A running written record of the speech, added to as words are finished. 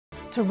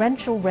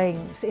Torrential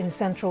rains in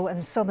central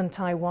and southern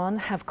Taiwan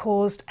have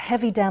caused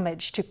heavy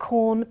damage to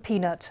corn,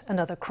 peanut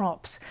and other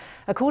crops.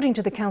 According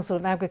to the Council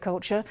of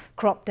Agriculture,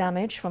 crop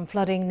damage from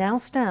flooding now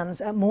stands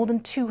at more than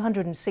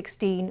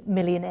 216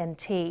 million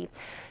NT.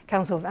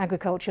 Council of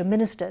Agriculture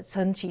Minister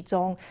Chen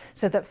Chi-chung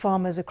said that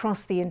farmers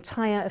across the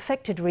entire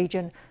affected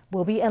region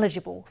will be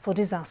eligible for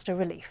disaster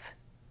relief.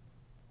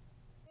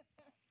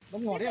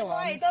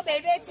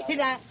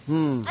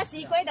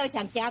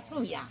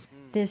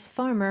 This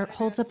farmer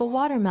holds up a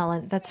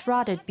watermelon that's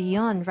rotted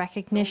beyond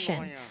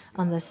recognition.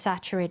 On the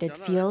saturated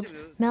field,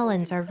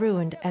 melons are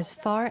ruined as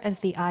far as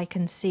the eye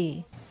can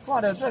see.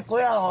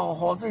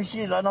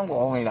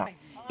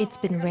 It's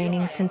been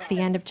raining since the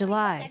end of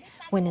July.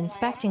 When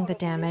inspecting the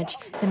damage,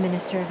 the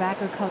Minister of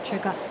Agriculture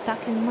got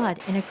stuck in mud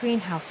in a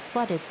greenhouse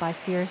flooded by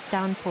fierce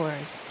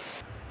downpours.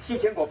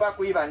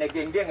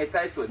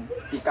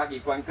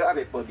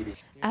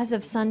 As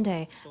of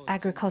Sunday,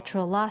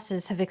 agricultural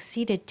losses have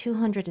exceeded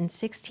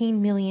 216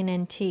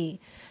 million NT.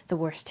 The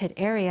worst-hit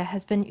area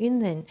has been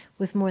Yunlin,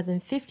 with more than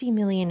 50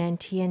 million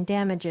NT in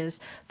damages,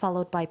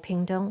 followed by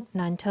Pingtung,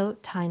 Nantou,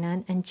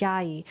 Tainan and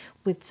Chiayi,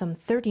 with some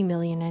 30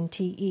 million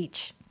NT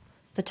each.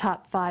 The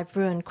top 5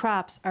 ruined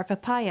crops are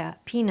papaya,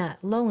 peanut,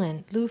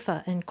 longan,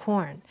 loofah and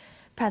corn.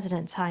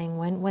 President Tsai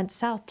Ing-wen went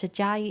south to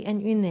Chiayi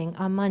and Yunlin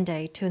on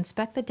Monday to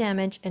inspect the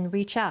damage and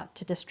reach out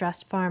to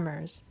distressed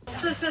farmers.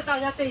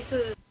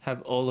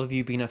 Have all of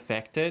you been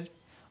affected?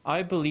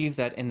 I believe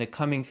that in the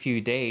coming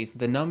few days,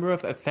 the number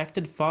of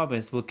affected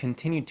farmers will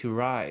continue to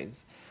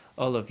rise.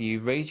 All of you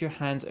raised your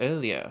hands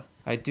earlier.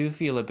 I do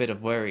feel a bit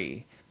of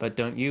worry, but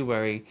don't you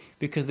worry,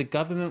 because the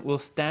government will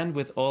stand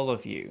with all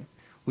of you.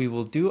 We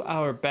will do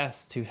our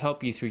best to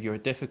help you through your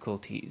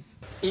difficulties.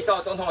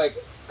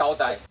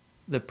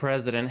 The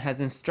president has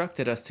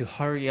instructed us to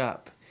hurry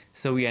up,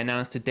 so we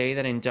announced today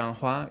that in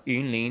Changhua,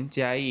 Yunlin,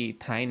 Chiayi,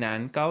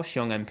 Tainan,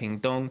 Kaohsiung and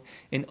Pingtung,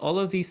 in all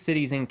of these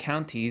cities and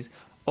counties,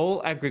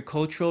 all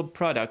agricultural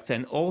products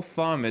and all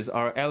farmers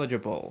are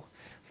eligible.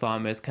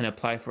 Farmers can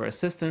apply for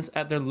assistance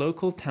at their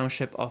local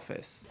township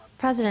office.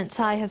 President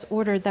Tsai has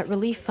ordered that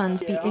relief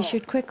funds be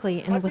issued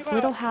quickly and with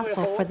little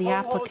hassle for the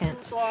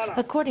applicants.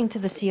 According to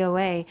the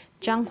COA,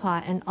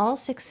 Changhua and all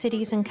 6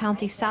 cities and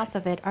counties south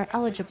of it are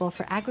eligible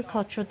for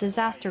agricultural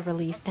disaster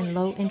relief and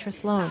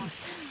low-interest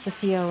loans. The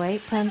COA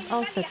plans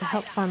also to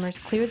help farmers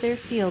clear their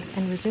fields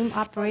and resume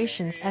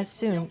operations as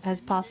soon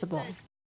as possible.